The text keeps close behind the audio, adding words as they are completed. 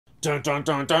Dun, dun,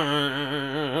 dun,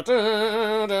 dun,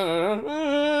 dun,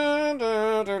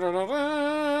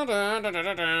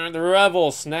 the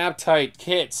Revell Snaptite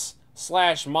kits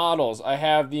slash models. I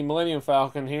have the Millennium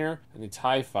Falcon here and the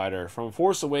TIE Fighter from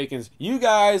Force Awakens. You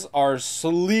guys are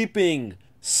sleeping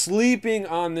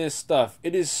on this stuff.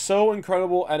 It is so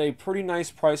incredible at a pretty nice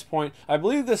price point. I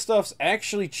believe this stuff's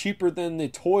actually cheaper than the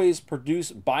toys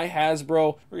produced by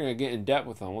Hasbro. We're gonna get in depth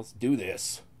with them. Let's do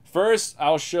this. First,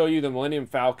 I'll show you the Millennium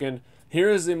Falcon. Here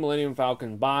is the Millennium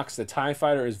Falcon box. The TIE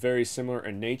Fighter is very similar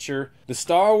in nature. The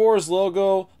Star Wars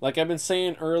logo, like I've been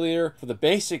saying earlier, for the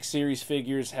basic series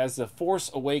figures, has the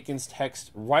Force Awakens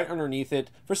text right underneath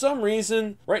it. For some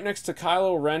reason, right next to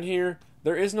Kylo Ren here,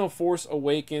 there is no Force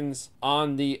Awakens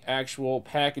on the actual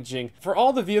packaging. For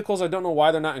all the vehicles, I don't know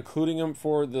why they're not including them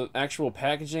for the actual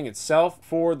packaging itself.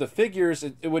 For the figures,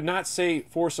 it would not say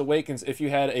Force Awakens if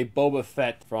you had a Boba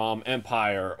Fett from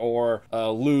Empire, or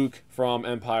Luke from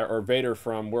Empire, or Vader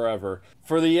from wherever.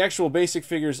 For the actual basic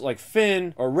figures like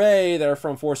Finn or Rey that are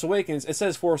from Force Awakens, it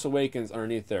says Force Awakens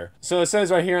underneath there. So it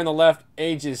says right here on the left,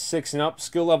 ages 6 and up,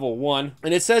 skill level 1.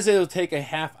 And it says it'll take a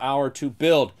half hour to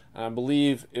build. I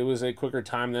believe it was a quicker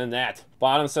time than that.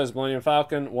 Bottom says Millennium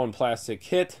Falcon, 1 plastic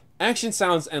kit. Action,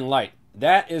 sounds, and light.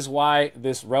 That is why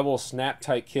this Revell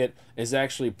Snaptite kit is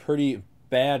actually pretty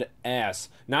badass.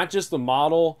 Not just the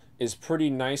model is pretty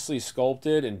nicely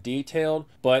sculpted and detailed,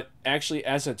 but actually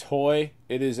as a toy,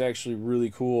 it is actually really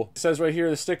cool. It says right here,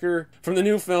 the sticker from the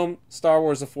new film, Star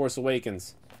Wars The Force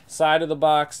Awakens. Side of the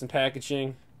box and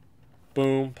packaging.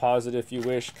 Boom, pause it if you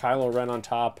wish. Kylo Ren on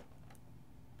top.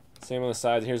 Same on the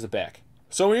sides. Here's the back.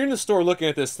 So when you're in the store looking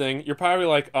at this thing, you're probably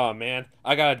like, oh man,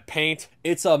 I gotta paint.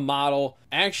 It's a model.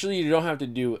 Actually, you don't have to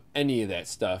do any of that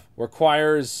stuff.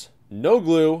 Requires no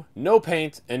glue, no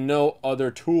paint, and no other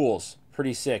tools.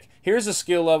 Pretty sick. Here's the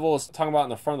skill level. It's talking about in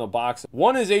the front of the box.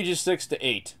 1 is ages 6 to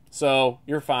 8. So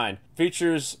you're fine.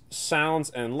 Features, sounds,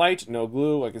 and light. No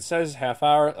glue. Like it says, half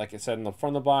hour. Like it said in the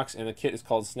front of the box. And the kit is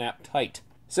called Snaptite.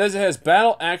 Says it has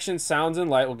battle, action, sounds, and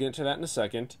light. We'll get into that in a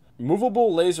second.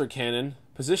 Movable laser cannon,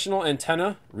 positional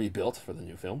antenna, rebuilt for the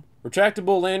new film.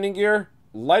 Retractable landing gear,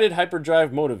 lighted hyperdrive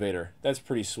motivator. That's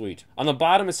pretty sweet. On the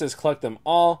bottom it says collect them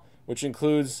all, which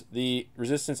includes the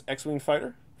Resistance X-Wing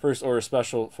fighter, First Order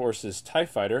Special Forces TIE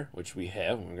Fighter, which we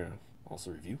have, and we're going to also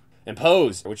review. And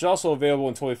Pose, which is also available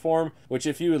in toy form, which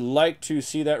if you would like to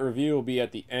see that review will be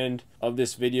at the end of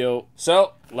this video.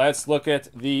 So let's look at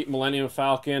the Millennium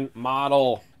Falcon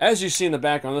model. As you see in the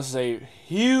background, this is a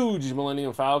huge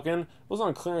Millennium Falcon. It was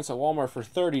on clearance at Walmart for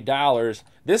 $30.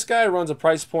 This guy runs a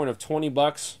price point of 20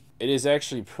 bucks. It is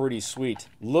actually pretty sweet.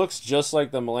 Looks just like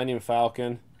the Millennium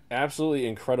Falcon. Absolutely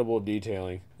incredible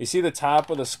detailing. You see the top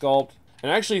of the sculpt.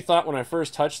 And I actually thought when I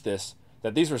first touched this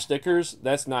that these were stickers.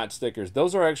 That's not stickers.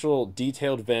 Those are actual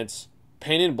detailed vents,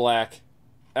 painted black.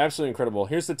 Absolutely incredible.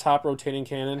 Here's the top rotating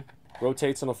cannon.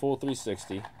 Rotates on a full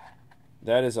 360.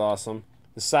 That is awesome.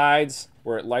 The sides,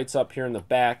 where it lights up here in the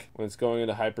back when it's going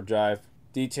into hyperdrive.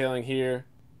 Detailing here.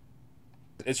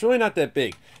 It's really not that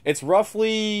big. It's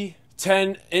roughly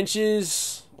 10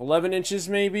 inches, 11 inches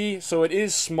maybe. So it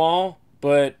is small,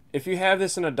 but if you have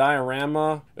this in a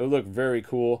diorama, it would look very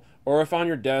cool. Or if on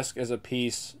your desk as a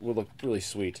piece, would look really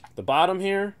sweet. The bottom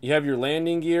here, you have your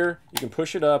landing gear. You can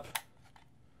push it up.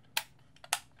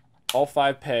 All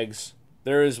 5 pegs.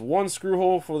 There is 1 screw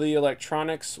hole for the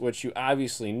electronics, which you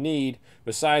obviously need.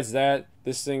 Besides that,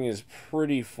 this thing is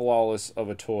pretty flawless of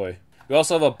a toy. You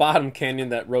also have a bottom cannon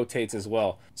that rotates as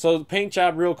well. So the paint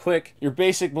job real quick. Your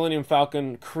basic Millennium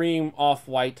Falcon cream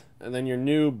off-white. And then your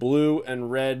new blue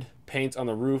and red paint on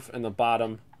the roof and the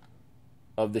bottom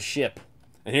of the ship.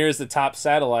 And here's the top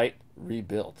satellite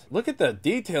rebuilt. Look at the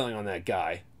detailing on that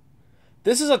guy.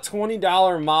 This is a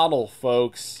 $20 model,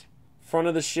 folks. Front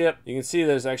of the ship, you can see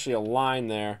there's actually a line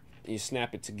there. You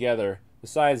snap it together.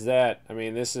 Besides that, I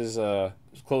mean, this is as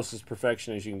close as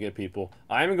perfection as you can get, people.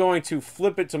 I'm going to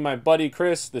flip it to my buddy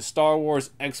Chris, the Star Wars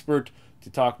expert,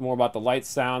 to talk more about the light,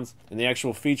 sounds, and the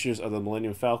actual features of the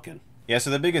Millennium Falcon. Yeah,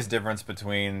 so the biggest difference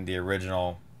between the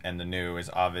original and the new is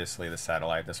obviously the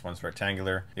satellite. This one's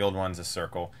rectangular, the old one's a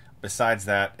circle. Besides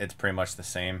that, it's pretty much the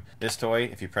same. This toy,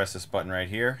 if you press this button right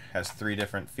here, has 3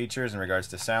 different features in regards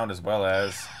to sound, as well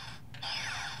as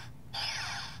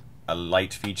a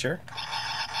light feature.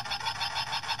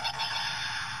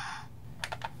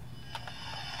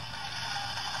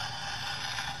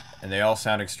 And they all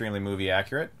sound extremely movie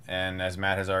accurate, and as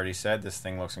Matt has already said, this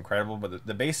thing looks incredible, but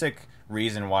the basic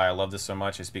reason why I love this so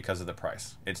much is because of the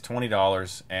price. It's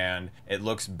 $20, and it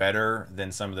looks better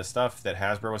than some of the stuff that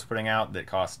Hasbro was putting out that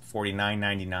cost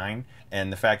 $49.99,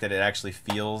 and the fact that it actually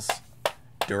feels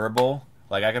durable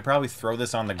Like, I could probably throw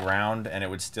this on the ground and it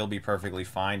would still be perfectly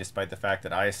fine, despite the fact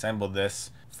that I assembled this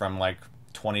from like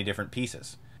 20 different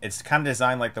pieces. It's kind of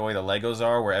designed like the way the Legos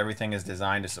are, where everything is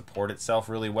designed to support itself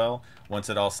really well. Once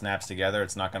it all snaps together,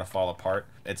 it's not going to fall apart.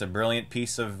 It's a brilliant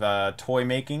piece of toy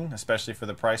making, especially for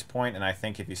the price point, and I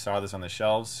think if you saw this on the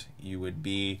shelves, you would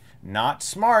be not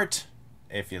smart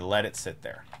if you let it sit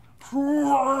there.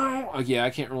 Yeah, I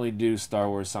can't really do Star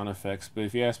Wars sound effects, but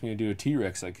if you asked me to do a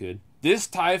T-Rex, I could. This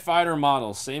TIE Fighter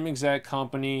model, same exact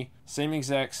company, same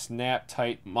exact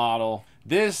Snaptite model.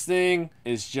 This thing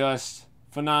is just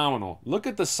phenomenal. Look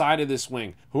at the side of this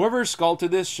wing. Whoever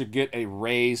sculpted this should get a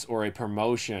raise or a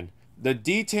promotion. The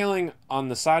detailing on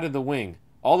the side of the wing,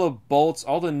 all the bolts,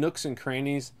 all the nooks and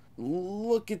crannies,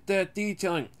 look at that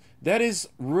detailing. That is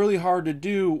really hard to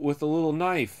do with a little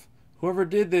knife. Whoever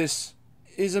did this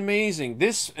is amazing.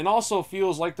 This, and also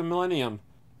feels like the Millennium.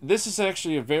 This is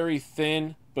actually a very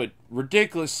thin but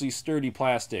ridiculously sturdy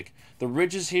plastic. The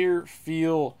ridges here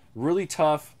feel really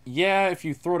tough. Yeah, if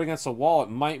you throw it against a wall, it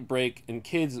might break, and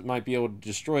kids might be able to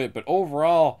destroy it. But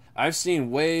overall, I've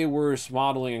seen way worse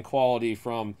modeling and quality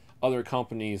from other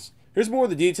companies. Here's more of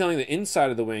the detailing the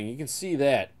inside of the wing. You can see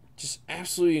that. Just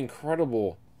absolutely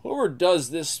incredible. Whoever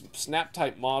does this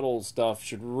Snaptite model stuff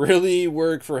should really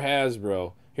work for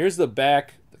Hasbro. Here's the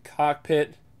back, the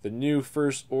cockpit, the new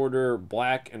First Order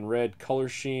black and red color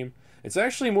scheme. It's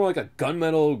actually more like a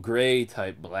gunmetal gray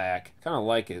type black. Kind of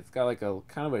like it. It's got like a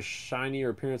kind of a shinier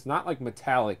appearance. Not like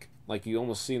metallic like you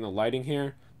almost see in the lighting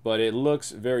here, but it looks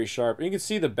very sharp. And you can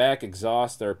see the back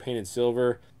exhaust that are painted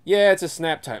silver. Yeah, it's a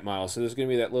Snaptite model, so there's going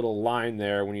to be that little line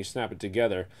there when you snap it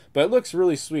together. But it looks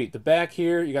really sweet. The back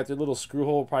here, you got the little screw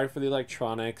hole probably for the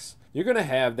electronics. You're going to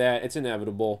have that. It's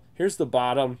inevitable. Here's the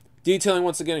bottom. Detailing,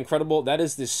 once again, incredible. That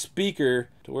is the speaker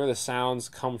to where the sounds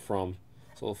come from.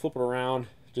 So we'll flip it around,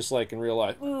 just like in real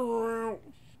life. Front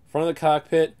of the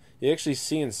cockpit, you actually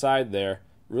see inside there.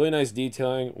 Really nice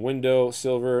detailing. Window,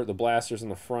 silver, the blasters in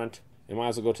the front. You might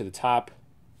as well go to the top.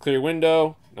 Clear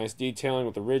window, nice detailing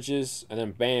with the ridges, and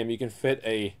then bam, you can fit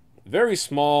a very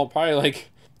small, probably like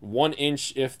 1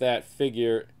 inch if that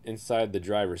figure inside the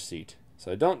driver's seat.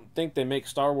 So I don't think they make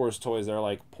Star Wars toys that are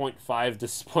like 0.5 to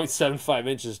 0.75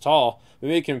 inches tall.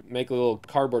 Maybe they can make a little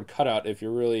cardboard cutout if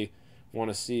you really want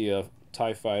to see a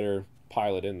TIE Fighter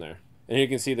pilot in there. And you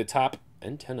can see the top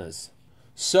antennas.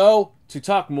 So, to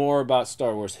talk more about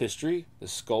Star Wars history, the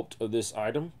sculpt of this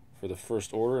item for the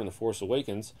First Order and the Force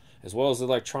Awakens, as well as the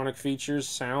electronic features,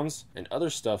 sounds, and other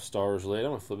stuff Star Wars related,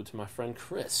 I'm going to flip it to my friend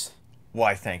Chris.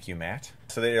 Why, thank you, Matt.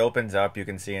 So it opens up, you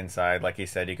can see inside, like he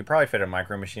said, you could probably fit a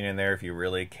micro machine in there if you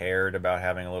really cared about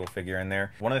having a little figure in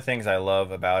there. One of the things I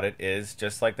love about it is,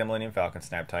 just like the Millennium Falcon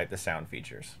Snaptite, the sound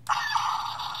features.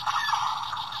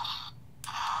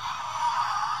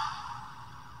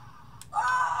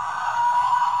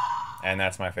 And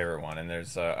that's my favorite one. And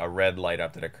there's a red light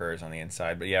up that occurs on the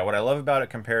inside. But yeah, what I love about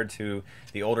it compared to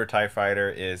the older TIE Fighter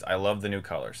is I love the new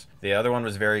colors. The other one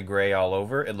was very gray all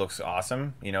over. It looks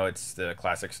awesome. You know, it's the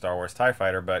classic Star Wars TIE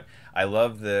Fighter, but I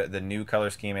love the new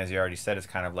color scheme. As you already said, it's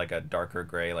kind of like a darker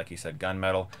gray, like you said,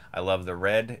 gunmetal. I love the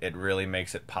red. It really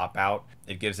makes it pop out.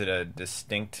 It gives it a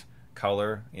distinct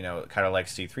color, you know, kind of like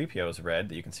C-3PO's red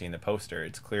that you can see in the poster.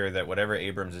 It's clear that whatever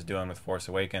Abrams is doing with Force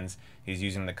Awakens, he's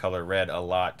using the color red a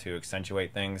lot to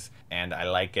accentuate things, and I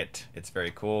like it. It's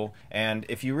very cool. And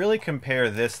if you really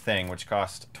compare this thing, which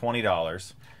cost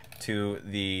 $20, to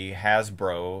the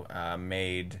Hasbro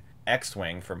made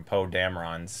X-Wing from Poe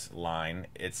Dameron's line,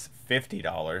 it's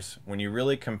 $50. When you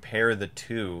really compare the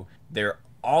two, they're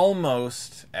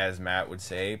almost, as Matt would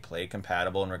say, play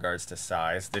compatible in regards to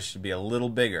size. This should be a little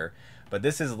bigger, but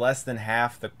this is less than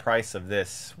half the price of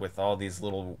this, with all these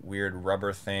little weird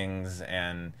rubber things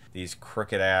and these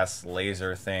crooked ass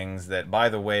laser things that, by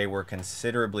the way, were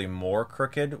considerably more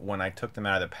crooked when I took them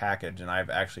out of the package, and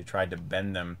I've actually tried to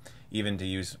bend them even to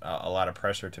use a lot of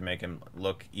pressure to make them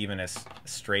look even as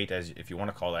straight, as, if you want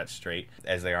to call that straight,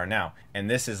 as they are now. And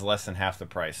this is less than half the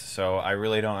price. So I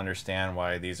really don't understand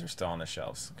why these are still on the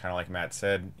shelves. Kind of like Matt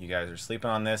said, you guys are sleeping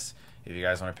on this. If you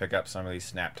guys want to pick up some of these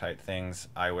Snaptite things,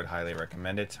 I would highly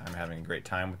recommend it. I'm having a great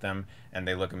time with them, and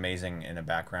they look amazing in the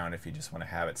background if you just want to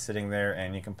have it sitting there,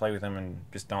 and you can play with them and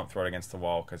just don't throw it against the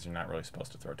wall, because you're not really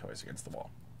supposed to throw toys against the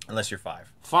wall. Unless you're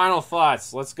 5. Final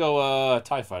thoughts. Let's go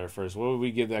TIE Fighter first. What would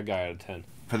we give that guy out of 10?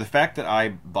 For the fact that I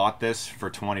bought this for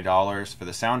 $20, for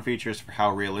the sound features, for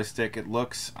how realistic it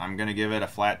looks, I'm going to give it a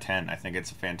flat 10. I think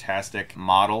it's a fantastic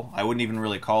model. I wouldn't even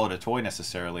really call it a toy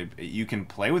necessarily. You can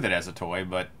play with it as a toy,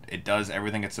 but it does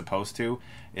everything it's supposed to.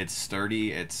 It's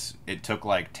sturdy. It took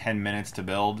like 10 minutes to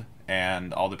build,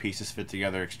 and all the pieces fit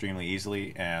together extremely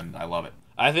easily, and I love it.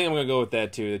 I think I'm gonna go with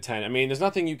that too. The 10. I mean, there's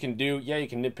nothing you can do. Yeah, you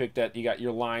can nitpick that. You got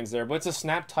your lines there, but it's a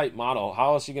Snaptite model.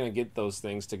 How else are you gonna get those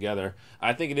things together?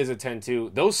 I think it is a 10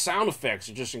 too. Those sound effects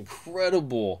are just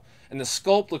incredible, and the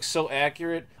sculpt looks so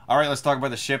accurate. All right, let's talk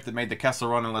about the ship that made the Kessel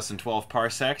run in less than 12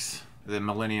 parsecs, the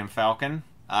Millennium Falcon.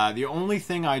 The only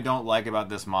thing I don't like about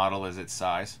this model is its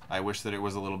size. I wish that it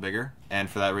was a little bigger, and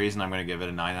for that reason I'm going to give it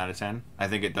a 9 out of 10. I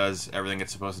think it does everything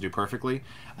it's supposed to do perfectly.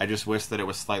 I just wish that it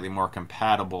was slightly more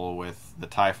compatible with the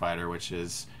TIE Fighter, which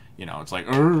is, you know, it's like,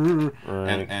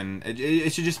 Right. and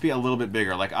it should just be a little bit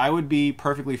bigger. Like, I would be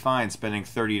perfectly fine spending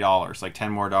 $30, like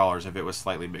 $10 more, if it was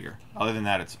slightly bigger. Other than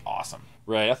that, it's awesome.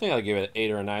 Right, I think I'll give it an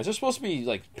 8 or a 9. Is there supposed to be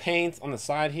like paint on the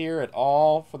side here at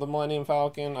all for the Millennium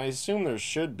Falcon? I assume there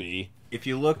should be. If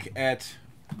you look at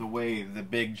the way the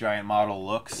big giant model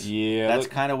looks, Yeah, that's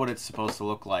kind of what it's supposed to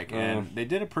look like, and they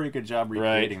did a pretty good job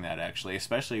recreating Right. that, actually,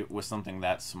 especially with something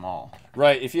that small.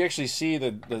 Right, if you actually see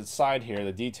the side here,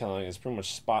 the detailing is pretty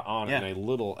much spot on Yeah. in a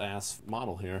little ass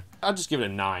model here. I'll just give it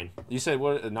a 9. You said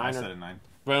what, a 9? I said a 9.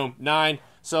 Boom, 9.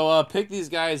 So pick these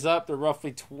guys up. They're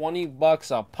roughly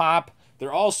 $20 a pop.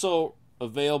 They're also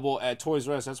available at Toys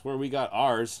R Us. That's where we got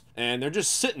ours, and they're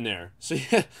just sitting there. So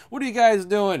yeah, what are you guys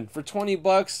doing for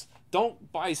 $20?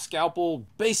 Don't buy Scalpel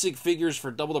basic figures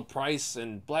for double the price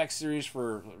and Black Series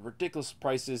for ridiculous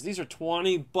prices. These are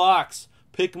 $20.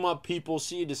 Pick them up, people.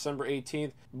 See you December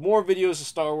 18th. More videos of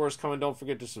Star Wars coming. Don't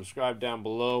forget to subscribe down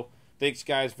below. Thanks,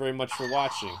 guys, very much for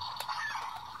watching.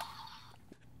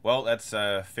 Well, that's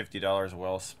 $50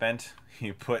 well spent.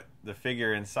 You put the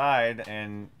figure inside,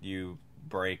 and you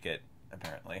break it,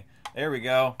 apparently. There we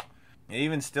go. It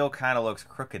even still kind of looks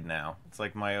crooked now. It's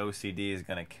like my OCD is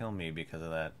going to kill me because of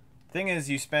that. Thing is,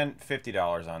 you spent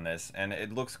 $50 on this, and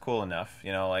it looks cool enough.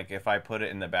 You know, like if I put it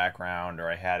in the background or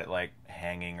I had it like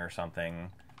hanging or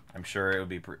something, I'm sure it would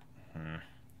be Damn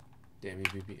you,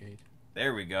 BB-8.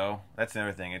 There we go. That's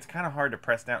another thing. It's kind of hard to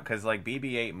press down because like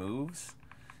BB-8 moves.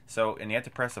 So, and you have to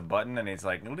press a button and it's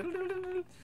like,